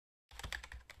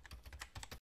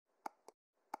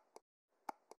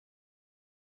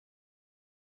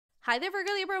Hi there,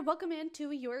 Virgo Libra. Welcome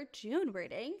into your June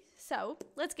reading. So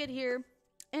let's get here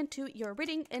into your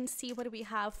reading and see what we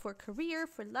have for career,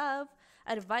 for love,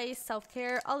 advice,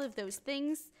 self-care, all of those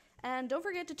things. And don't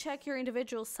forget to check your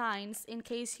individual signs in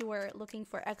case you are looking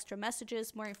for extra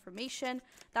messages, more information.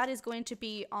 That is going to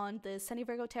be on the Sunny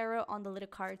Virgo Tarot on the little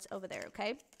cards over there,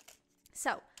 okay?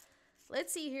 So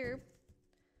let's see here.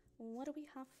 What do we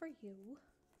have for you?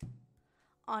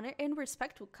 Honor and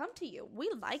respect will come to you. We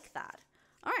like that.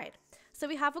 All right, so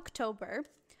we have October,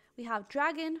 we have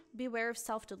Dragon, beware of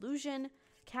self-delusion,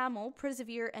 Camel,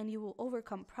 persevere and you will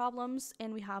overcome problems,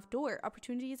 and we have Door,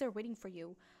 opportunities are waiting for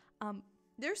you.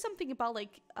 There's something about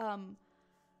like a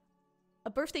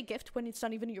birthday gift when it's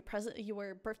not even your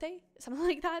birthday, something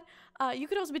like that. You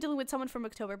could also be dealing with someone from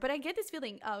October, but I get this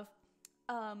feeling of,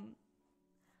 I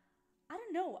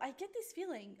don't know, I get this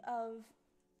feeling of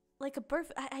like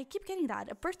I keep getting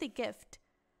that, a birthday gift.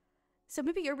 So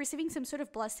maybe you're receiving some sort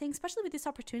of blessing, especially with these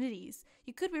opportunities.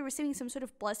 You could be receiving some sort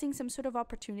of blessing, some sort of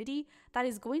opportunity that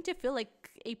is going to feel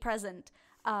like a present.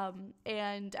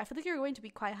 And I feel like you're going to be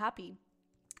quite happy.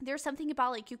 There's something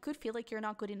about like you could feel like you're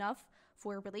not good enough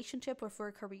for a relationship or for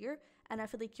a career. And I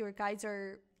feel like your guides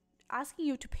are asking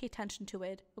you to pay attention to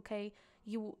it, okay?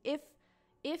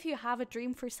 If you have a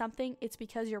dream for something, it's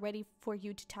because you're ready for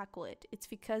you to tackle it. It's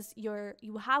because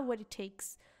you have what it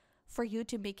takes for you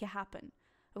to make it happen.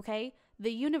 Okay,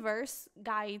 the universe,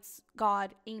 guides,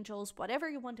 God, angels, whatever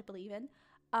you want to believe in,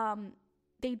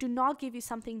 they do not give you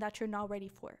something that you're not ready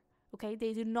for. Okay,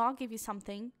 they do not give you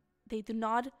something. They do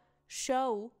not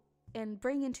show and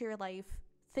bring into your life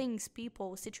things,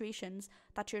 people, situations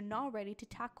that you're not ready to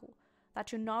tackle,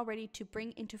 that you're not ready to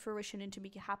bring into fruition and to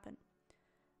make it happen.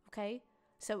 Okay,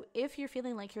 so if you're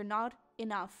feeling like you're not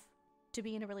enough to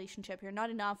be in a relationship, you're not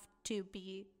enough to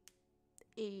be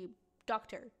a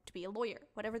doctor, to be a lawyer,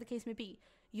 whatever the case may be,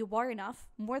 you are enough,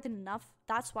 more than enough.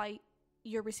 That's why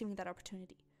you're receiving that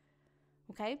opportunity.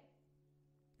 Okay?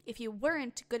 If you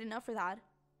weren't good enough for that,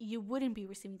 you wouldn't be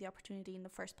receiving the opportunity in the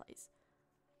first place.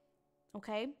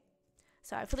 Okay?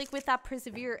 So I feel like with that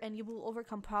persevere and you will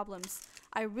overcome problems,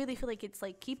 I really feel like it's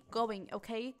like keep going,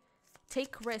 okay?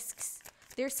 Take risks.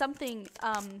 There's something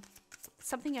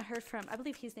I heard from, I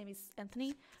believe his name is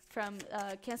Anthony, from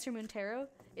Cancer Moon Tarot.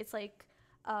 It's like,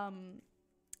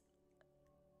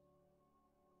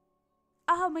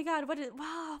 oh my god,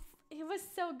 wow, it was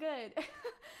so good.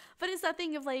 But it's that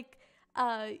thing of like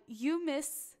you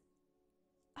miss,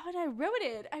 oh, and I wrote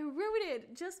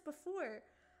it just before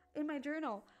in my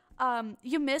journal.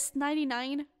 You miss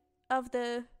 99 of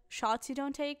the shots you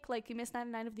don't take, like you miss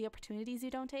 99 of the opportunities you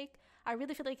don't take. I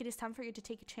really feel like it is time for you to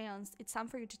take a chance. It's time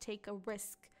for you to take a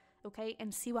risk, okay,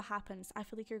 and see what happens. I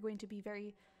feel like you're going to be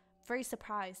very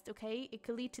surprised, okay? It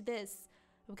could lead to this,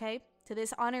 okay? To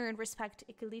this honor and respect.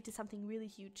 It could lead to something really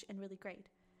huge and really great.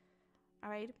 All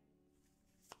right?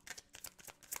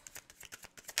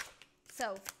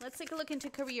 So, let's take a look into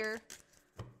career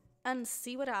and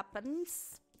see what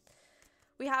happens.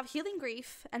 We have healing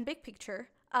grief and big picture.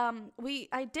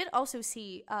 I did also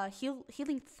see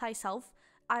healing thyself.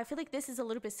 I feel like this is a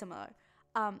little bit similar.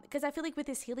 Because I feel like with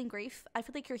this healing grief, I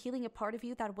feel like you're healing a part of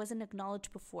you that wasn't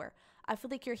acknowledged before. I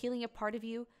feel like you're healing a part of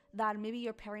you that maybe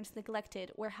your parents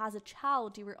neglected, or as a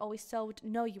child, you were always told,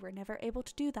 no, you were never able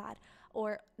to do that,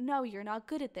 or no, you're not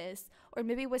good at this, or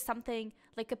maybe it was something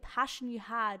like a passion you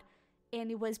had and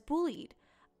it was bullied.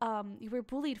 You were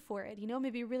bullied for it, you know,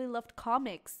 maybe you really loved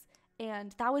comics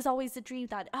and that was always the dream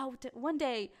that, oh, one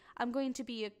day I'm going to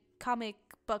be a comic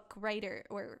book writer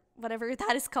or whatever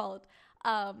that is called.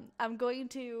 I'm going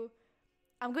to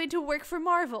work for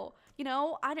Marvel. You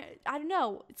know, I don't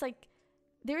know. It's like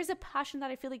there is a passion that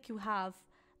I feel like you have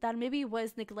that maybe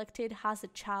was neglected as a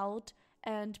child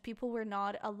and people were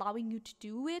not allowing you to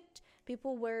do it.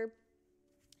 People were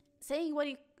saying what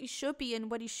you should be and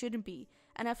what you shouldn't be.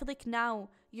 And I feel like now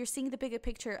you're seeing the bigger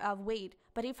picture of, wait,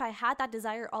 but if I had that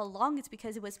desire all along, it's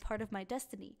because it was part of my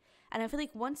destiny. And I feel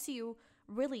like once you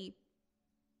really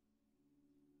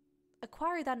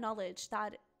acquire that knowledge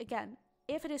that, again,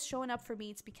 if it is showing up for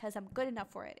me, it's because I'm good enough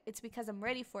for it. It's because I'm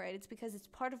ready for it. It's because it's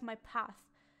part of my path.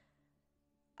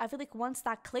 I feel like once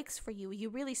that clicks for you, you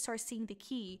really start seeing the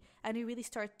key and you really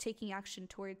start taking action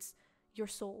towards your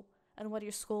soul and what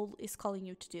your soul is calling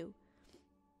you to do.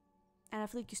 And I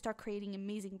feel like you start creating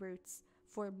amazing roots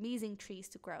for amazing trees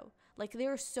to grow. Like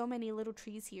there are so many little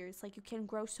trees here. It's like you can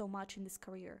grow so much in this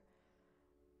career.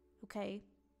 Okay?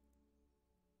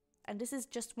 And this is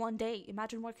just one day.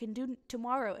 Imagine what it can do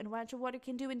tomorrow and imagine what it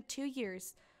can do in 2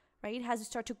 years, right? As you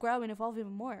start to grow and evolve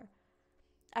even more.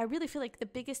 I really feel like the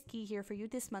biggest key here for you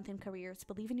this month in career is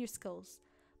believe in your skills.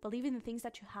 Believe in the things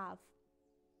that you have.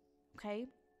 Okay?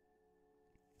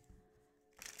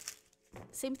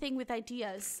 Same thing with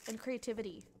ideas and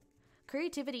creativity.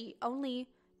 Creativity only,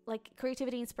 like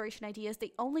creativity, inspiration, ideas,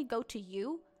 they only go to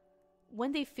you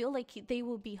when they feel like they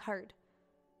will be heard.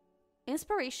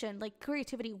 Inspiration, like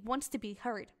creativity, wants to be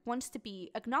heard, wants to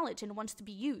be acknowledged, and wants to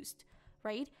be used,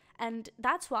 right? And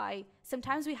that's why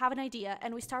sometimes we have an idea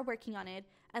and we start working on it,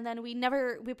 and then we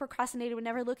procrastinate, we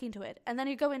never look into it, and then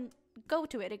you go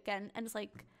to it again, and it's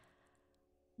like,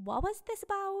 what was this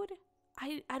about?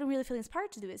 I don't really feel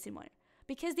inspired to do this anymore,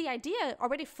 because the idea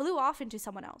already flew off into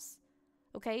someone else.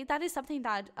 Okay, that is something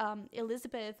that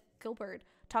Elizabeth Gilbert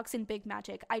talks in Big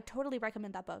Magic. I totally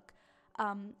recommend that book.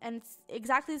 And it's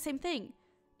exactly the same thing.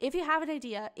 If you have an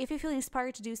idea, if you feel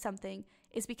inspired to do something,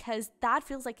 it's because that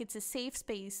feels like it's a safe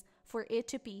space for it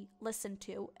to be listened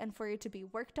to, and for it to be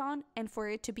worked on, and for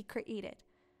it to be created.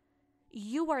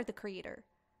 You are the creator.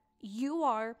 You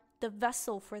are the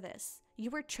vessel for this.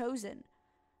 You were chosen.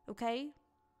 Okay?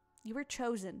 You were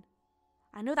chosen.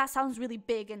 I know that sounds really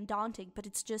big and daunting, but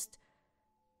it's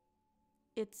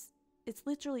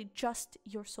literally just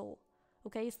your soul.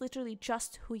 Okay? It's literally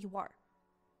just who you are.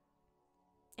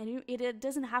 And it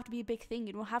doesn't have to be a big thing.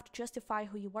 You don't have to justify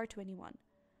who you are to anyone.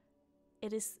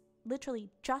 It is literally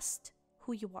just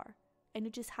who you are. And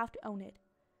you just have to own it.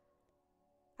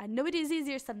 I know it is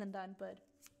easier said than done, but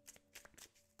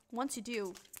once you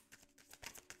do,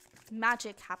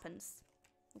 magic happens.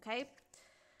 Okay?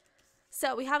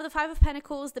 So we have the Five of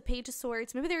Pentacles, the Page of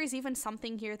Swords. Maybe there is even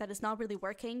something here that is not really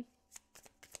working.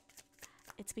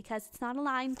 It's because it's not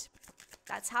aligned.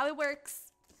 That's how it works.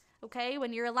 Okay?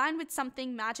 When you're aligned with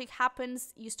something, magic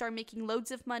happens. You start making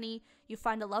loads of money. You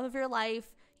find the love of your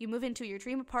life. You move into your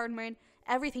dream apartment.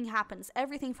 Everything happens.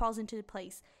 Everything falls into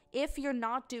place. If you're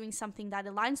not doing something that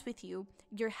aligns with you,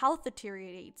 your health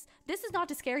deteriorates. This is not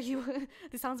to scare you.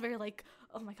 This sounds very like,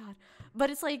 oh my God. But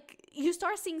it's like, you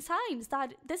start seeing signs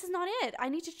that this is not it. I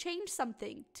need to change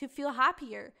something to feel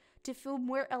happier, to feel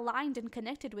more aligned and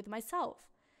connected with myself.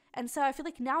 And so I feel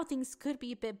like now things could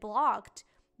be a bit blocked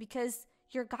because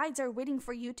your guides are waiting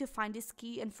for you to find this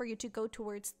key and for you to go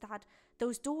towards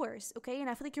those doors, okay? And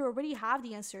I feel like you already have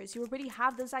the answers. You already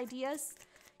have those ideas.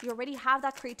 You already have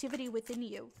that creativity within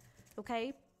you,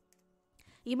 okay?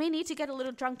 You may need to get a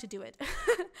little drunk to do it.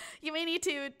 You may need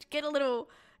to get a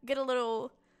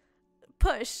little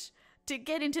push to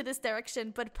get into this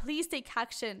direction, but please take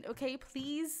action, okay?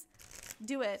 Please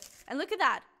do it. And look at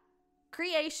that.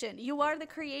 Creation. You are the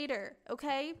creator,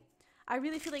 okay? I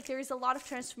really feel like there is a lot of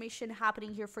transformation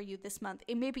happening here for you this month.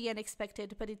 It may be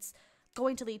unexpected, but it's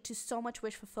going to lead to so much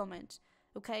wish fulfillment,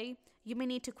 okay? You may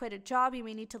need to quit a job. You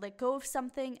may need to let go of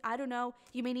something. I don't know.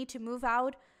 You may need to move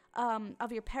out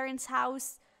of your parents'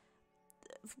 house,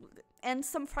 end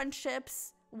some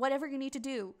friendships, whatever you need to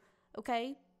do,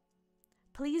 okay?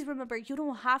 Please remember, you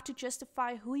don't have to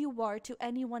justify who you are to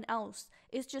anyone else.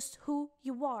 It's just who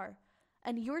you are.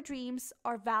 And your dreams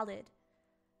are valid,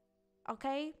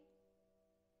 okay?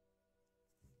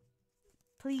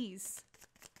 Please,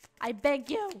 I beg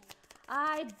you.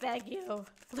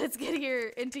 Let's get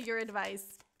here into your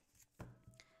advice.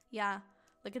 Yeah,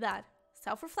 look at that.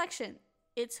 Self-reflection.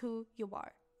 It's who you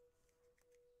are.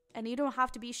 And you don't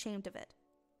have to be ashamed of it.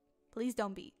 Please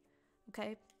don't be,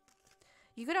 okay?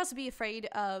 You could also be afraid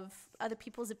of other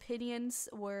people's opinions,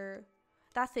 or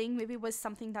that thing maybe was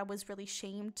something that was really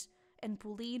shamed and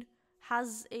bullied,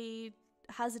 has a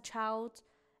child,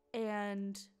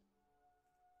 and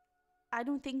I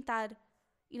don't think that,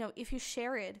 if you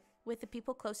share it with the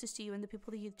people closest to you and the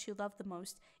people that you love the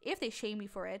most, if they shame you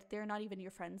for it, they're not even your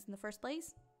friends in the first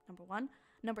place, number one.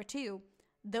 Number two,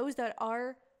 those that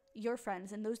are your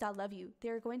friends and those that love you,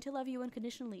 they're going to love you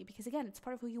unconditionally because, again, it's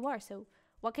part of who you are. So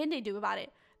what can they do about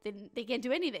it? They can't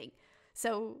do anything.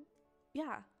 So,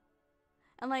 yeah.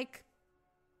 And,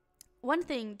 one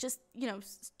thing, just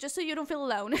so you don't feel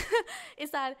alone, is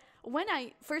that when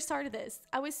I first started this,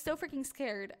 I was so freaking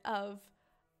scared of,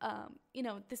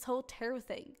 this whole tarot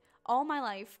thing. All my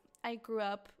life, I grew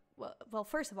up, well,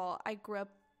 first of all, I grew up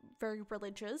very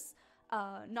religious.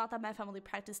 Not that my family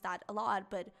practiced that a lot,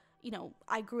 but,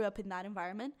 I grew up in that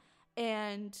environment.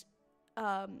 And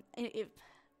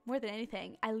more than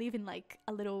anything, I live in,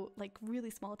 a little, really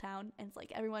small town. And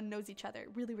it's, everyone knows each other.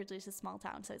 Really religious small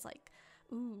town. So it's,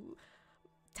 ooh,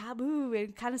 taboo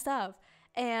and kind of stuff.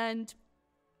 And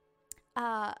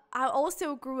I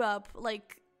also grew up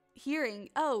hearing,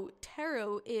 oh,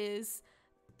 tarot it's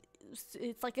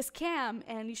like a scam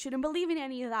and you shouldn't believe in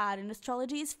any of that and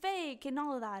astrology is fake and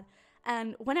all of that.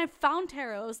 And when I found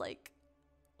tarot, I was like,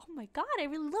 oh my God, I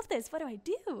really love this. What do I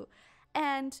do?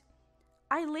 And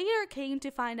I later came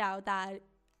to find out that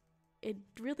it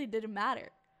really didn't matter.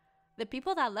 The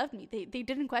people that loved me, they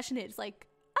didn't question it. It's like,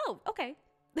 oh, okay,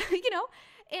 you know,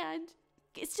 and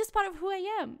it's just part of who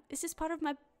I am. It's just part of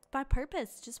my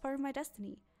purpose, just part of my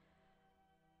destiny.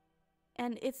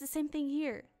 And it's the same thing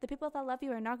here. The people that love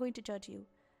you are not going to judge you,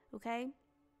 okay?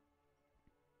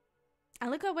 And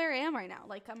look at where I am right now.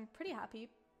 Like, I'm pretty happy.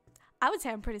 I would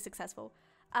say I'm pretty successful.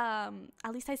 At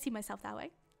least I see myself that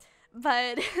way.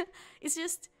 But it's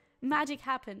just, magic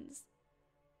happens.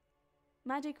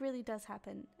 Magic really does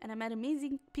happen. And I met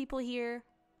amazing people here.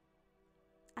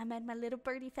 I met my little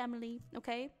birdie family,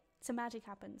 okay? So magic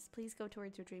happens. Please go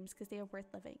towards your dreams because they are worth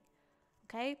living,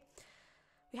 okay?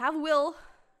 We have will,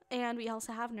 and we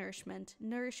also have nourishment.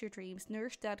 Nourish your dreams.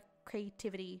 Nourish that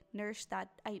creativity. Nourish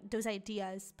those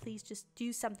ideas. Please just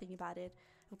do something about it,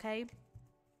 okay?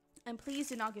 And please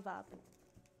do not give up,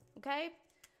 okay?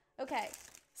 Okay,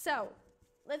 so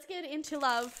let's get into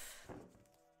love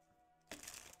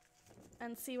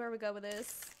and see where we go with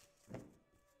this.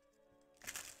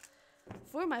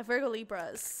 For my Virgo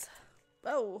Libras.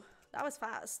 Oh, that was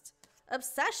fast.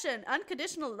 Obsession,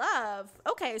 unconditional love.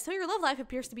 Okay, so your love life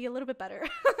appears to be a little bit better.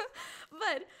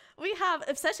 But we have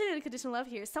obsession and unconditional love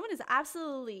here. Someone is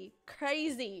absolutely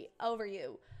crazy over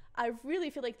you. I really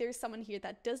feel like there's someone here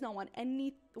that does not want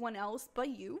anyone else but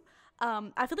you.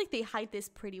 I feel like they hide this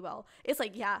pretty well. It's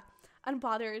like, yeah,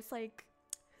 unbothered. It's like,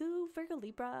 who? Virgo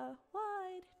Libra?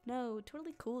 What? No,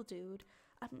 totally cool, dude.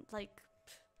 I'm like,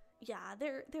 yeah,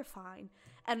 they're fine.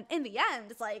 And in the end,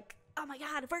 it's like, oh my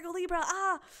God, Virgo Libra,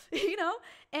 you know?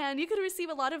 And you could receive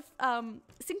a lot of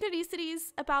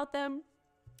synchronicities about them.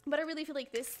 But I really feel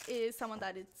like this is someone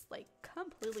that is like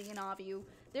completely in awe of you.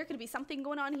 There could be something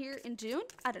going on here in June.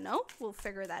 I don't know. We'll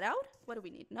figure that out. What do we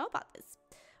need to know about this?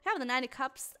 We have the Nine of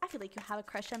Cups. I feel like you have a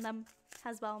crush on them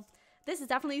as well. This is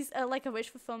definitely like a wish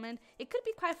fulfillment. It could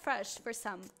be quite fresh for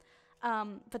some.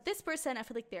 But this person, I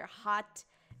feel like they're hot.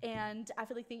 And I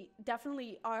feel like they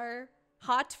definitely are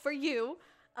hot for you.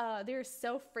 They're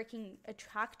so freaking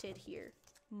attracted here.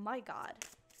 My God.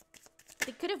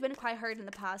 They could have been quite hurt in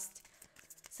the past.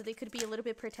 So they could be a little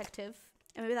bit protective.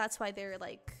 And maybe that's why they're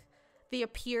like, they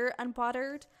appear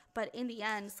unbothered. But in the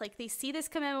end, it's like they see this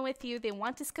commitment with you. They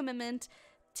want this commitment.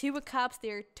 Two of Cups,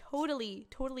 they're totally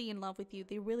in love with you.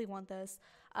 They really want this.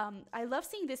 I love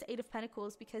seeing this Eight of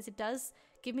Pentacles because it does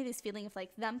give me this feeling of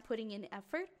like them putting in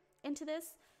effort into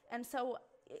this. And so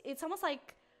it's almost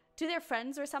like to their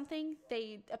friends or something,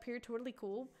 they appear totally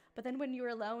cool. But then when you're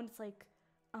alone, it's like,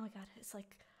 oh my God, it's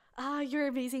like, you're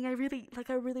amazing. I really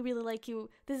like you.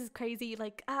 This is crazy.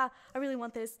 Like, I really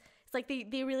want this. It's like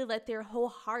they really let their whole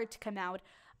heart come out.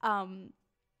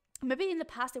 Maybe in the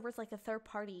past it was like a third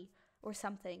party or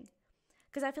something.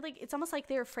 Because I feel like it's almost like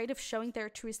they're afraid of showing their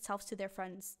truest selves to their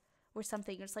friends or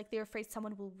something. It's like they're afraid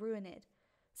someone will ruin it.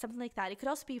 Something like that. It could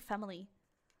also be family.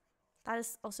 That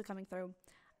is also coming through.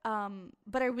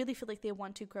 But I really feel like they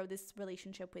want to grow this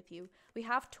relationship with you. We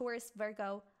have Taurus,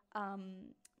 Virgo,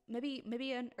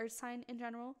 maybe an earth sign in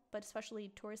general, but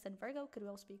especially Taurus and Virgo, could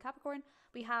also be Capricorn.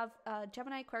 We have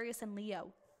Gemini, Aquarius, and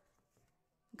Leo.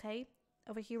 Okay,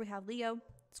 over here we have Leo,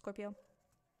 Scorpio,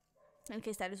 in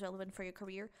case that is relevant for your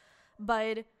career.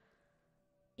 But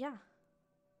yeah,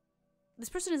 this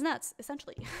person is nuts,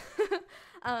 essentially.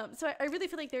 So I really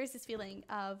feel like there is this feeling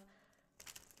of,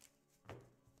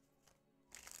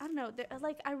 I don't know,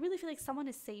 like I really feel like someone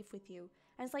is safe with you.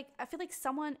 And it's like, I feel like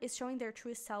someone is showing their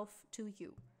truest self to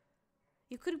you.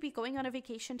 You could be going on a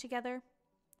vacation together.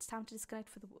 It's time to disconnect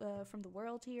from the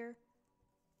world here.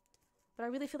 But I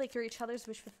really feel like you're each other's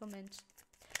wish fulfillment.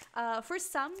 For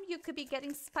some, you could be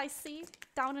getting spicy,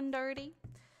 down and dirty.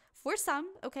 For some,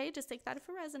 okay, just take that if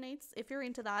it resonates, if you're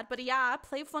into that. But yeah,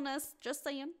 playfulness, just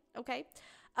saying, okay?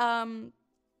 And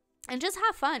just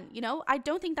have fun, you know? I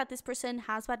don't think that this person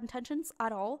has bad intentions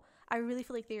at all. I really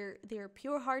feel like they're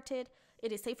pure-hearted.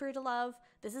 It is safer to love.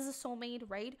 This is a soulmate,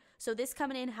 right? So this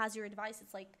coming in has your advice.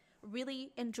 It's like,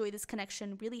 really enjoy this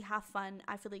connection. Really have fun.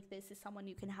 I feel like this is someone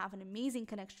you can have an amazing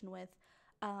connection with.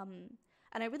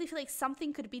 And I really feel like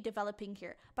something could be developing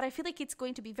here. But I feel like it's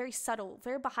going to be very subtle,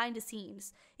 very behind the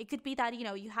scenes. It could be that, you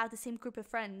know, you have the same group of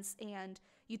friends and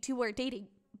you two are dating,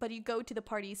 but you go to the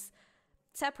parties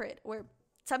separate or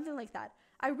something like that.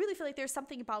 I really feel like there's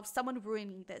something about someone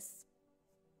ruining this.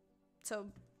 So,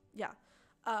 yeah.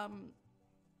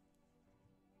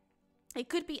 It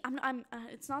could be,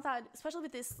 it's not that, especially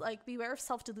with this, like, beware of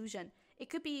self-delusion. It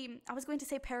could be, I was going to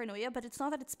say paranoia, but it's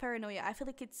not that it's paranoia. I feel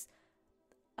like it's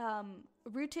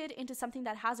rooted into something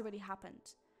that has already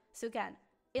happened. So again,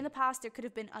 in the past, there could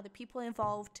have been other people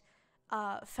involved,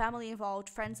 family involved,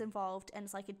 friends involved, and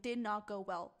it's like it did not go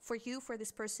well. For you, for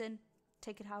this person,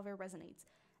 take it however it resonates.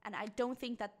 And I don't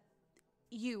think that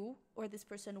you or this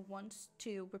person wants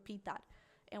to repeat that.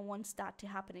 and wants that to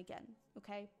happen again.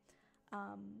 Okay.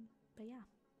 But yeah,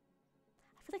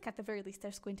 I feel like at the very least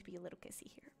there's going to be a little kissy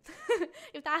here.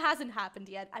 If that hasn't happened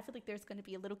yet, I feel like there's going to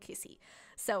be a little kissy.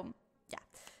 So yeah,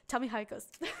 tell me how it goes.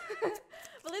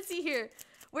 But let's see here.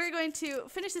 We're going to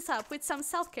finish this up with some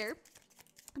self-care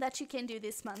that you can do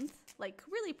this month, like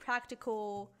really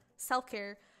practical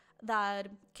self-care that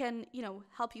can, you know,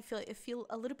 help you feel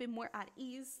a little bit more at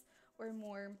ease or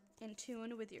more in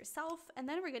tune with yourself. And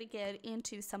then we're going to get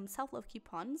into some self-love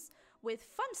coupons with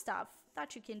fun stuff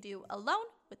that you can do alone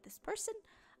with this person.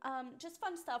 Just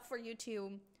fun stuff for you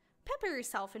to pepper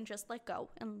yourself and just let go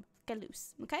and get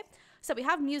loose. Okay. So we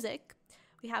have music,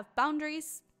 we have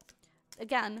boundaries.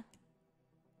 Again,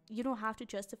 you don't have to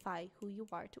justify who you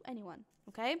are to anyone.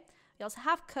 Okay. We also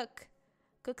have cook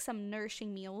some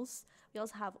nourishing meals. We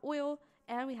also have oil,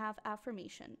 and we have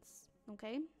affirmations.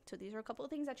 Okay, so these are a couple of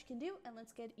things that you can do, and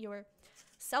let's get your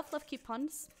self-love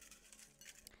coupons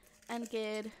and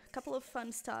get a couple of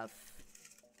fun stuff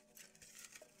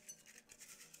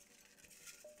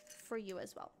for you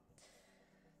as well.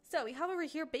 So we have over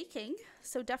here baking,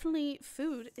 so definitely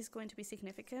food is going to be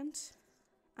significant.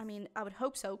 I mean, I would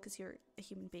hope so because you're a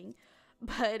human being.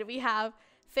 But we have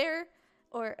fair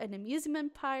or an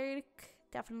amusement park,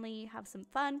 definitely have some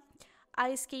fun.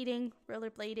 Ice skating,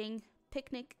 rollerblading,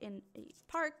 picnic in a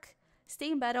park,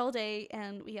 stay in bed all day,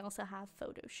 and we also have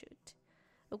photo shoot.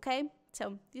 Okay,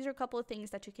 so these are a couple of things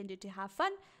that you can do to have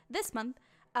fun this month.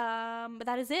 But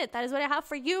that is it. That is what I have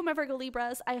for you, my Virgo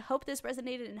Libras. I hope this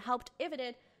resonated and helped. If it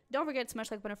did, don't forget to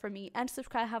smash like button for me and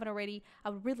subscribe if you haven't already. I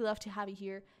would really love to have you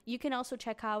here. You can also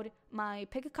check out my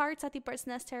pick a cards at the Bird's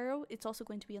Nest Tarot. It's also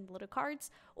going to be on the little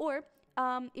cards. Or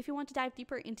if you want to dive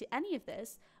deeper into any of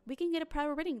this, we can get a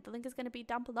private reading. The link is going to be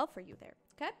down below for you there.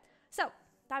 Okay? So,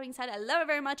 that being said, I love it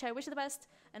very much. I wish you the best,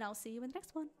 and I'll see you in the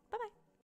next one. Bye-bye.